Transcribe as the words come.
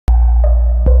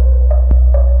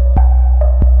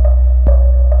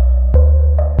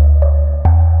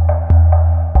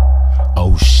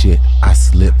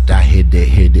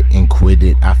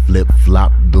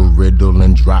flip-flop the riddle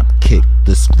and drop kick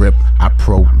the script. I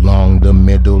prolong the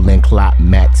middle and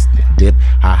climax the dip.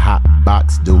 I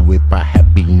hotbox the whip, I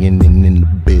happy ending in the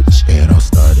bitch. It all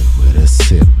started with a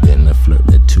sip, then I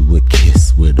flirted to a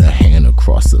kiss, with a hand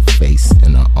across her face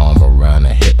and an arm around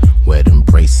her hip. Wet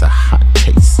embrace, a hot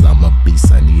taste. I'm a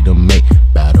beast, I need a mate.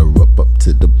 Batter up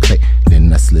to the plate.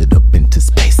 Then I slid up into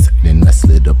space. Then I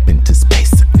slid up into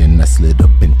space. Then I slid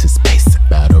up into space.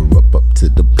 Batter up to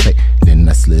the plate. Then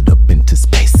I slid up into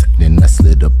space. Then I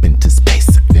slid up into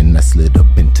space. Then I slid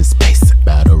up into space.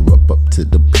 Batter up to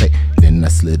the plate. Then I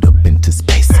slid up into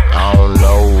space. I don't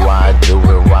know why I do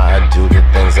it, why I do the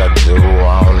things I do.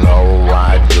 I don't know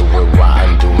why I do it, why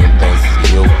I'm doing things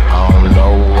to you. I don't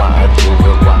know why I do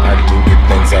it, why I do the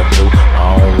things I do.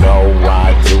 I don't know why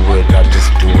I do it, I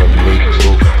just do it me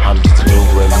too. I'm just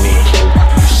doing me too.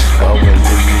 You should go and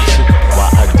do you too. Why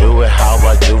I do it, how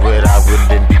I do it, I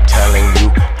wouldn't be telling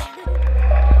you.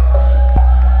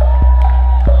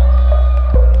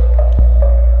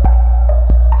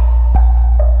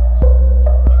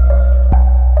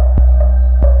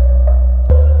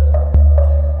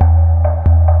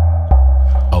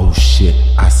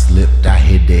 I slipped, I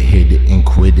hit it and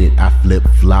quit it. I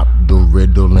flip-flop the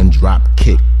riddle and drop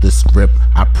kick the script.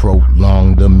 I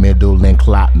prolong the middle and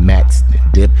climax the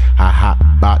dip. I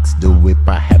hotbox the whip,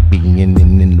 I happy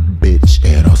ending in the